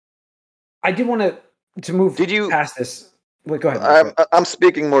 much. I did want to move Did you- past this. Wait, go ahead. I'm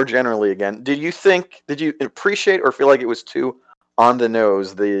speaking more generally again. Did you appreciate or feel like it was too on the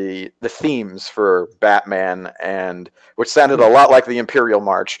nose the themes for Batman and which sounded a lot like the Imperial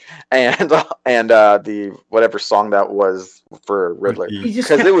March and the whatever song that was for Riddler? He just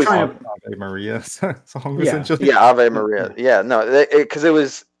 'cause kept it was- trying to, Ave Maria song Yeah. essentially. Yeah, Ave Maria. Yeah, no, because it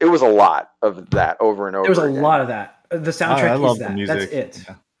was a lot of that over and over. there was a again. lot of that. The soundtrack I love is the that. music. That's it.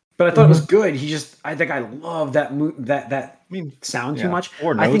 Yeah. But I thought it was good. I think I love that that I mean, sound too yeah. much.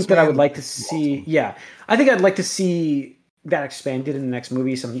 Or I think Notes, that I man. would like to see. Yeah, I think I'd like to see that expanded in the next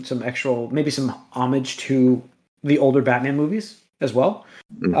movie. Some actual, maybe some homage to the older Batman movies as well.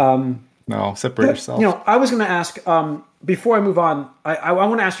 no, separate But, yourself. I was going to ask before I move on. I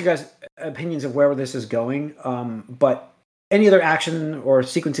want to ask you guys opinions of where this is going. But any other action or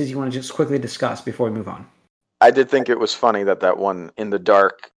sequences you want to just quickly discuss before we move on? I did think it was funny that one in the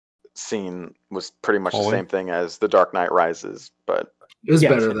dark scene was pretty much the Hallway? same thing as The Dark Knight Rises, but It was Yeah.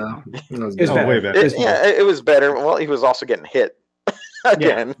 better though. It was It was Oh, better. way better. It was better. it was better. Well, he was also getting hit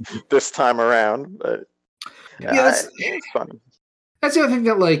again this time around, but Yeah. it's funny. That's the other thing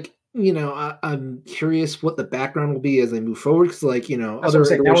that, like, I'm curious what the background will be as they move forward. Because, like, That's what other I'm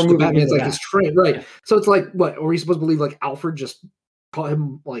saying. Now we're iterations of moving Batman's into like that. his train, right? Yeah. So it's like, what are we supposed to believe? Like Alfred just taught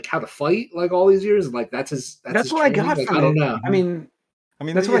him like how to fight, like all these years. Like that's That's his what I training? got Like, from I don't it. know. I mean, I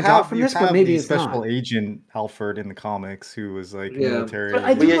mean, That's you what I got have, from you this, but have maybe the it's special not. agent Alfred in the comics who was like Yeah. military. But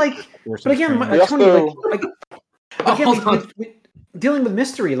I do We- like. forces But again, trainer. We Tony, also- like Oh, again, hold on. dealing with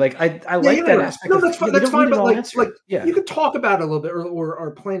mystery, like I like that aspect. No, of, that's fine. we That's don't fine. need it But all like, answered. Yeah, you could talk about it a little bit,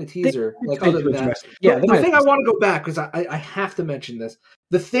 or plan a teaser. They Like tried other to than that, address it. Yeah, they the might thing have- I want to go back because I have to mention this.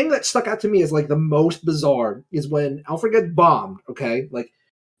 The thing that stuck out to me is like the most bizarre is when Alfred gets bombed. Okay, like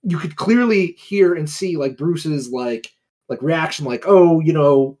you could clearly hear and see like Bruce's like reaction, like, oh,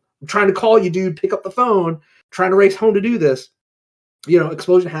 I'm trying to call you, dude. Pick up the phone. Trying to race home to do this.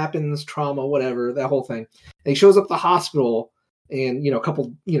 Explosion happens, trauma, whatever, that whole thing. And he shows up at the hospital, and a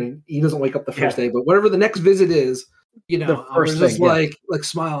couple, he doesn't wake up the first day, but whatever the next visit is, The first there's just thing, yeah. like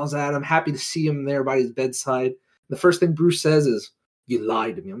smiles at him, happy to see him there by his bedside. The first thing Bruce says is, "You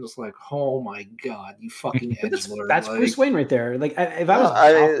lied to me." I'm just like, oh my god, you fucking But edgelord. that's like, Bruce Wayne right there. Like if I was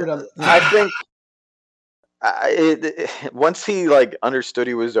I- Alfred, I think once he like understood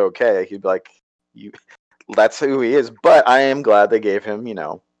he was okay, he'd be like, "You, that's who he is." But I am glad they gave him,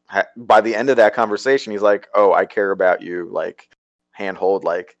 by the end of that conversation, he's like, "Oh, I care about you." Like handhold,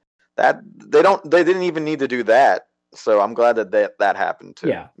 like that. They didn't even need to do that. So I'm glad that happened too.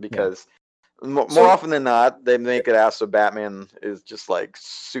 Yeah, because more often than not, they make it out so Batman is just like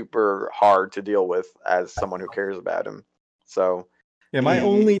super hard to deal with as someone who cares about him. So Yeah, my he-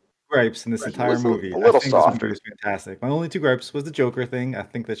 only gripes in this he entire was a movie, little I think this movie softer. was fantastic. My only two gripes was the Joker thing. I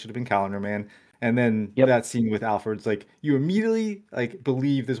think that should have been Calendar Man, and then Yep. that scene with Alfred's like you immediately like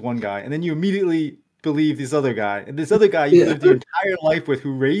believe this one guy, and then you immediately believe this other guy, and this other guy you Yeah. lived your entire life with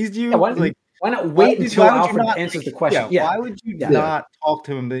who raised you. Yeah, why, like, why not why wait would- until why would you Alfred not, answers like, the question? Yeah, Yeah. why would you Yeah. not talk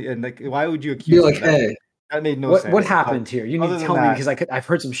to him and like why would you be accuse like, him? That, hey, that made no What sense. what happened here? You need Other to than tell me that- because I've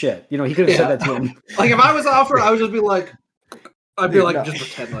heard some shit. He could have said Yeah. that to him. like if I was Alfred, I would just be like, Dude, no. just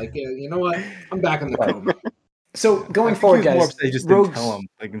pretend like, yeah, you know what? I'm back in the coma. So I going think forward, he was more guys, upset he just Rogues, didn't tell him,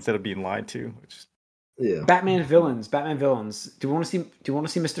 like instead of being lied to. Which Yeah. Batman villains. Do you want to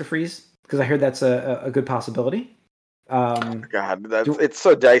see Mr. Freeze? Because I heard that's a good possibility. God, Do- it's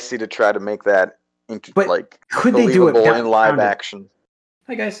so dicey to try to make that into But like could they do it believable in live grounded? action.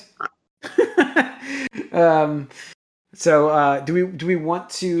 Hi guys. Do we want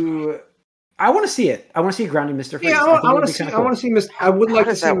to? I want to see it. I want to see grounded Mr. Freeze. Yeah, think I it would want be to see. kinda I want to see Mr. I would How like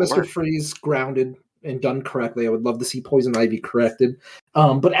to does see that Mr. work? Freeze grounded and done correctly. I would love to see Poison Ivy corrected.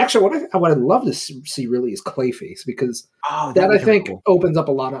 But actually, what I'd love to see really is Clayface, because Oh, that I would be think cool. opens up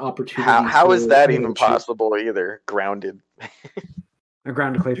a lot of opportunities. How is for that animated even shit. possible either? Grounded. A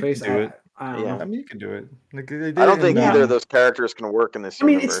grounded Clayface. do it. I don't Yeah. know. I mean, you can do it. Like, they did I don't it think in, either of those characters can work in this I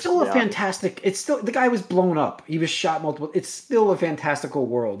mean, universe. it's still to a be honest. fantastic. It's still the guy was blown up. He was shot multiple. It's still a fantastical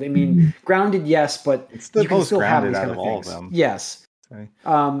world. I mean, grounded, yes, but It's the you can most still have grounded these out kind of of all of things. them. Yes. Okay.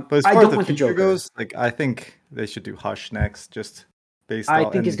 I But as far as don't the want the future Joker. goes, like I think they should do Hush next, just based I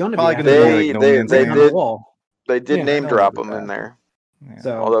on. think he's and going to probably be. gonna be They- like No they- Man's they Written on Land. the wall. They did Yeah, name I know drop they did him in that. there, Yeah.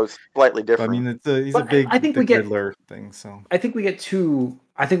 So although it's slightly But, I different. mean, he's But a big. I think the we get- Riddler thing. So I think we get two.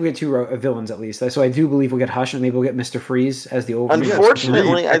 Villains at least. So I do believe we'll get Hush, and maybe we'll get Mr. Freeze as the over.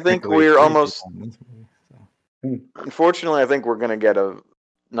 Unfortunately, I think Technically, we're three almost- people in this movie, so. Unfortunately, I think we're gonna get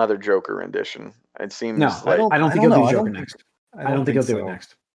another Joker rendition. It seems No, like I don't think know. he'll do I Joker don't next. think- I don't think he'll do it so.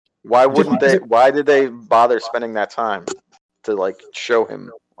 next. why wouldn't because they? it- Why did they bother spending that time to like show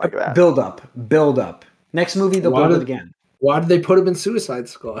him like that? Build up. Next movie they'll Why build it did- again. Why did they put him in Suicide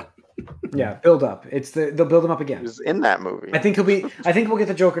Squad? Yeah, build up. They'll build him up He again. was in that movie. I think we'll get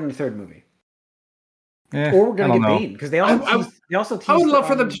the Joker in the third movie, Yeah, or we're I gonna don't get know. Bane because they also I- teased, they also teased, I would love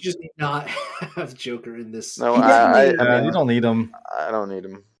for them to just not have Joker in this. No, He definitely- I You mean, don't need him. I don't need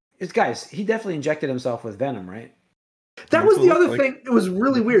him. guys. He definitely injected himself with Venom, right? That was the Looks other like- thing. It was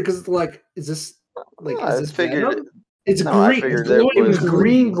really weird because it's like, is this like I is this figured Venom? It's No, I green. figured It's it glowing was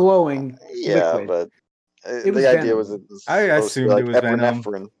Green glowing. Yeah, liquid. but It was the idea Venom. was it was I supposed to be assumed like it was Venom.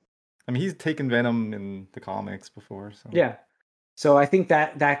 epinephrine. I mean, he's taken Venom in the comics before. So Yeah. So I think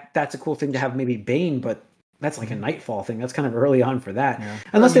that's a cool thing to have maybe Bane, but that's like a Nightfall thing. That's kind of early on for that. Yeah.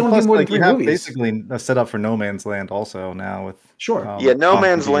 Unless they want to Plus, do more like, than you 3 have movies. basically a setup for No Man's Land also now with Sure. Yeah, No Tom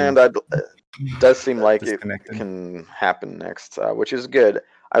Man's being Land does seem like it disconnected. can happen next, which is good.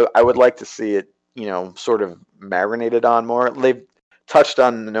 I would like to see it, sort of marinated on more. They've touched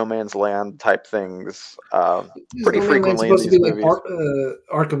on No Man's Land type things pretty Is No Man's Land frequently in supposed these to be like movies.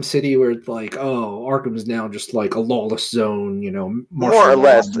 Arkham City, where it's like, oh, Arkham's now just like a lawless zone, More or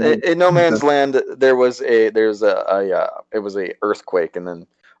less, law. in No Man's Land, it was a earthquake, and then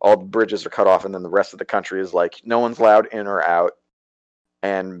all the bridges are cut off, and then the rest of the country is like no one's allowed in or out,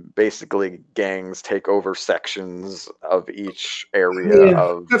 and basically gangs take over sections of each area Yeah,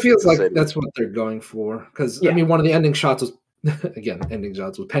 of that feels the like city. that's what they're going for. Because Yeah. I mean, one of the ending shots was again, ending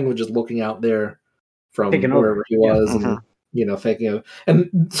shots with Penguin just looking out there from Taking over. wherever he was, and thinking of, and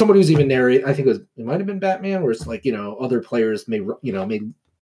somebody who's even narrate. I think it might have been Batman, where it's like other players may There was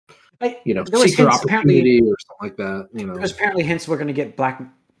seek their hints, apparently, opportunity or something like that. there's apparently hints we're going to get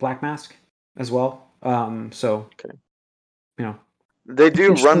Black Mask as well. So, Okay. I They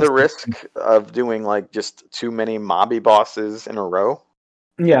do think run the it's- risk of doing like just too many mobby bosses in a row.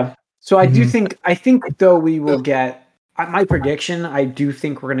 Yeah. So I do Mhm. I think though we will get my prediction. I do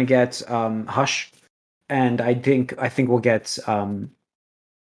think we're going to get Hush, and I think we'll get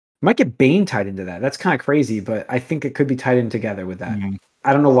might get Bane tied into that. That's kind of crazy, but I think it could be tied in together with that. Mhm.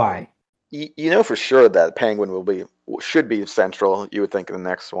 I don't know why. You know for sure that Penguin should be central. You would think in the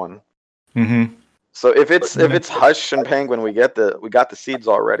next one. Mhm. So if it's Hush and Penguin, we got the seeds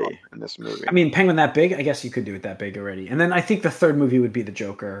already in this movie. I mean, Penguin that big? I guess you could do it that big already. And then I think the third movie would be the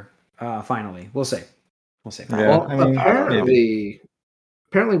Joker. Finally, we'll see. Yeah, Well, I mean,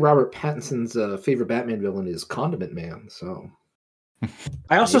 apparently Robert Pattinson's favorite Batman villain is Condiment Man. So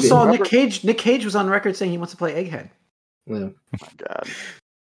I also Maybe. saw Nick Robert- Cage. Nick Cage was on record saying he wants to play Egghead. yeah. Oh my God.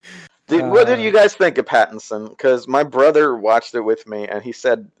 What did you guys think of Pattinson? Because my brother watched it with me, and he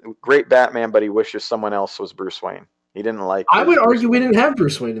said, "Great Batman, but he wishes someone else was Bruce Wayne. He didn't like." I would Bruce argue we Wayne." didn't have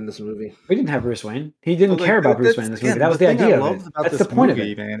Bruce Wayne in this movie. We didn't have Bruce Wayne. He didn't But, care about Bruce Wayne in this movie. That was the thing idea I of loved it. about That's this the point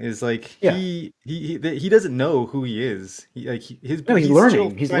movie, of it. man, is like Yeah. he doesn't know who he is. He's No, he's still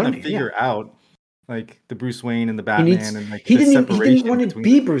learning. He's trying learning, to figure out like the Bruce Wayne and the He Batman needs. and like He the didn't separation want to between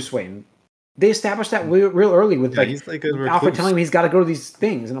be the- Bruce Wayne. They established that real early with Yeah, he's like a Alfred recluse. telling him he's got to go to these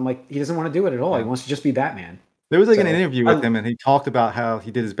things, and I'm like, he doesn't want to do it at all. He Yeah. wants to just be Batman. There was like an So, interview with him, and he talked about how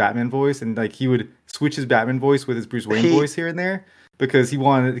he did his Batman voice, and like he would switch his Batman voice with his Bruce Wayne voice here and there because he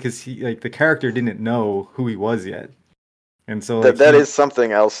the character didn't know who he was yet, and so like, That is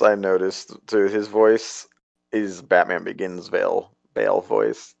something else I noticed too. His voice is Batman Begins Bale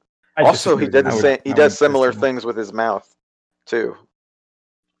voice. I Also, he disagree did with the that. same. He I does would similar disagree. things with his mouth too.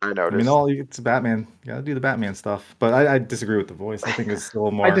 I noticed. I mean, it's Batman. You gotta do the Batman stuff, but I disagree with the voice. I think it's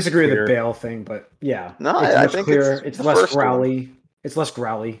still more. I disagree with clear. the Bale thing, but yeah, No, it's I much think clearer. it's It's the less first one. growly. It's less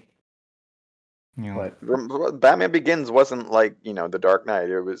growly, You know, but Batman Begins wasn't like the Dark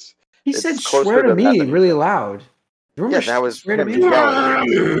Knight. It was. he It's said closer "swear to to me" that. really loud. You remember Yeah, that was "swear to him me"?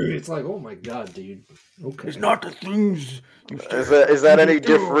 yelling. It's like, oh my God, dude. Okay. it's not the things. Is that any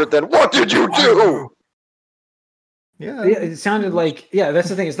different than what did you do? Yeah, Yeah, it sounded like that's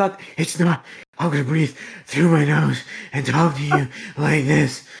the thing. It's not. I'm gonna breathe through my nose and talk to you like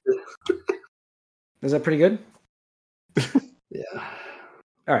this. Is that pretty good? Yeah.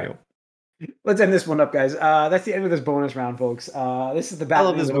 All right. Let's end this one up, guys. That's the end of this bonus round, folks. This is the Batman. I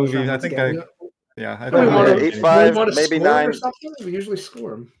love this bonus movie. round I once think again. yeah, I Do we Yeah, want think to 8-5, maybe 9. or something? We usually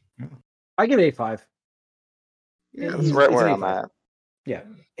score them. I give it 8.5. Yeah, It's- that's it's right an where 8.5. I'm at. Yeah,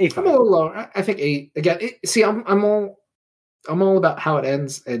 I'm 8.5. a little lower. I think 8. Again, see, I'm all about how it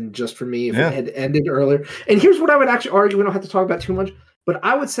ends, and just for me, if Yeah. it had ended earlier. And here's what I would actually argue. We don't have to talk about too much, but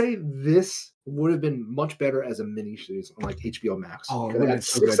I would say this would have been much better as a miniseries on like HBO Max. Oh, it Could would have have had been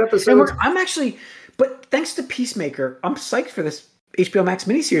so 6 good. episodes. And I'm actually, but thanks to Peacemaker, I'm psyched for this HBO Max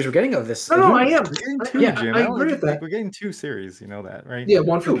miniseries we're getting of this. No, I am. We're getting two, Yeah, Jim. I don't agree think- with that. We're getting 2 series. You know that, right? Yeah,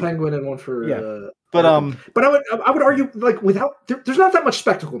 one for Ooh. Penguin and one for Yeah. But But I would argue like without there's not that much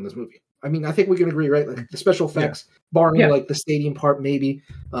spectacle in this movie. I mean, I think we can agree, right? Like the special effects, barring Yeah. like the stadium part, maybe,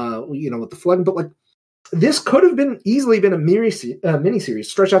 with the flooding. But like this could have been easily been a miniseries,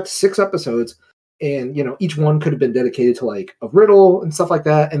 stretched out to 6 episodes, and each one could have been dedicated to like a riddle and stuff like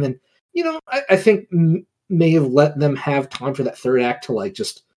that. And then I think may have let them have time for that third act to like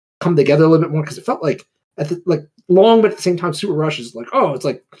just come together a little bit more, because it felt like long, but at the same time super rushes. Like, oh, it's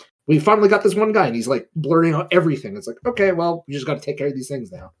like we finally got this one guy and he's like blurting out everything. It's like, okay, well, you just got to take care of these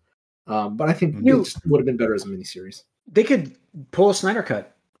things now. But I think it just would have been better as a miniseries. They could pull a Snyder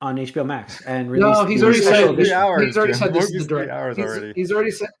cut on HBO Max and release. No, he's the already special said. edition. 3 hours. He's already Jim. said this Morgan's is the 3 director. hours already. He's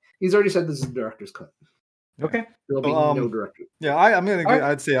already said this is the director's cut. Okay. There'll be Well, no director. Yeah, I'm gonna. All right.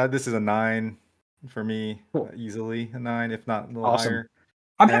 I'd say this is a 9 for me, Cool. Easily a 9, if not a little Awesome. higher.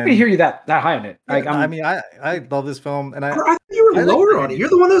 I'm happy to And- hear you that high on it. Like, I mean, I love this film, and I thought you were I like lower the on it. You're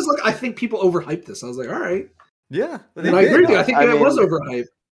the one that was like, I think people overhyped this. I was like, all right. yeah, they And I did. agree with you. I think I it was mean- overhyped.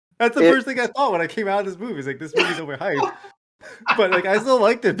 That's the It- first thing I thought when I came out of this movie. It's like this movie's overhyped, but like I still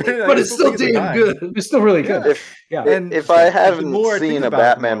liked it. But it's still think a damn 9. good. it's still really good. If Yeah. And if I the haven't more I think seen a about it,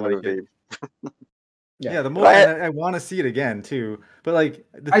 the Batman more I like it. movie, Yeah, the more I- I want to see it again too. But like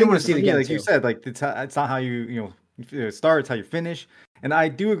the I thing wanna is, see it for me, again, like you too. said, like it's not how you start, it's how you finish. And I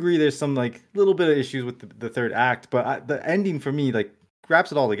do agree, there's some like little bit of issues with the third act, but the ending for me like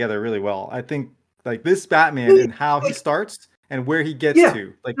wraps it all together really well. I think like this Batman and how he starts and where he gets Yeah.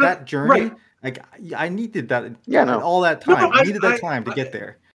 to. Like No, that journey, right. like I needed that. Yeah, no. all that No, time. I- I needed that I- time to I- get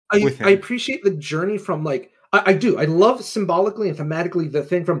there. I with him. appreciate the journey from like I do. I love symbolically and thematically the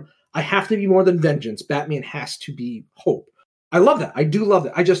thing from I have to be more than vengeance. Batman has to be hope. I love that. I do love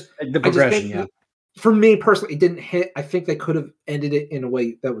that. The I just progression, think yeah. for me personally, it didn't hit. I think they could have ended it in a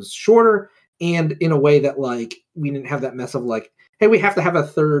way that was shorter and in a way that like we didn't have that mess of like, hey, we have to have a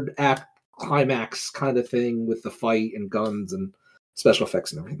third act climax kind of thing with the fight and guns and special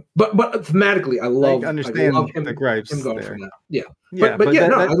effects and everything. But thematically, I love understand him, the gripes him going there. from that. Yeah. Yeah, but yeah,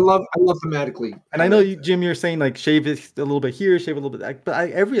 that- no, that- I love thematically. And I know you, Jim, you're saying like shave it a little bit here, shave a little bit, but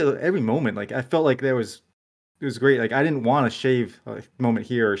every moment, like I felt like it was great. Like I didn't want to shave a moment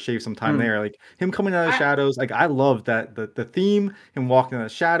here or shave some time there. Like him coming out of the shadows, like I loved that the theme, him walking in the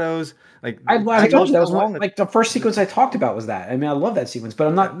shadows. Like I told you that was long like the first sequence I talked about was that. I mean, I love that sequence, but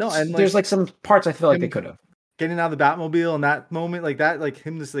I'm not. No, and, there's like some parts I feel like him they could have. getting out of the Batmobile and that moment, like that, like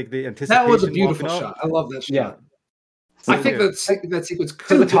him just like the anticipation. That was a beautiful walking up. shot. I love that shot. Yeah. I think that sequence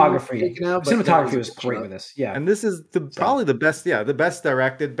could have been Cinematography, taken out, but cinematography that was a good great shot. with this. Yeah, And this is probably the best, the best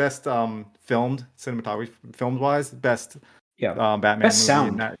directed, best filmed cinematography, filmed wise, best yeah. Batman Best movie in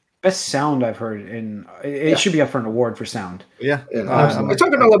sound. that. Best sound I've heard, and it should be up for an award for sound. Yeah, Yeah, I'm absolutely. I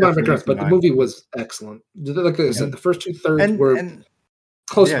talked about a lot about definitely McDonald's, but the behind. movie was excellent. Like I said, the first 2/3 were and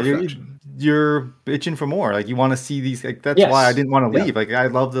close yeah, to you're, perfection. you're itching for more. Like you want to see these. Like that's why I didn't want to Yeah. leave. Like I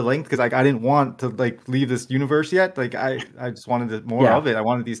love the length because like I didn't want to like leave this universe yet. Like I just wanted more Yeah. of it. I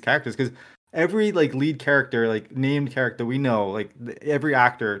wanted these characters because every like lead character, like named character we know, like every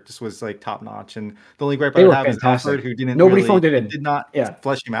actor just was like top notch. And the only gripe They I would were have is fantastic. Alfred, who didn't Nobody really, phoned it in. did not Yeah.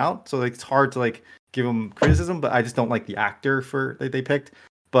 flesh him out. So like it's hard to like give him criticism, but I just don't like the actor for that they picked.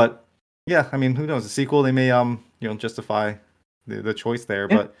 But yeah, I mean, who knows? The sequel they may justify the choice there,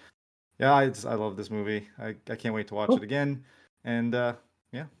 Yeah. but. Yeah, I love this movie. I can't wait to watch it again. And yeah.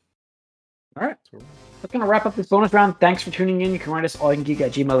 All right. That's going to wrap up this bonus round. Thanks for tuning in. You can write us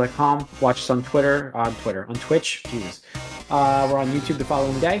allycangeek@gmail.com. Watch us on Twitch. Jesus. We're on YouTube the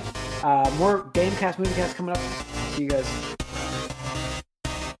following day. More Gamecast, Moviecast coming up. See you guys.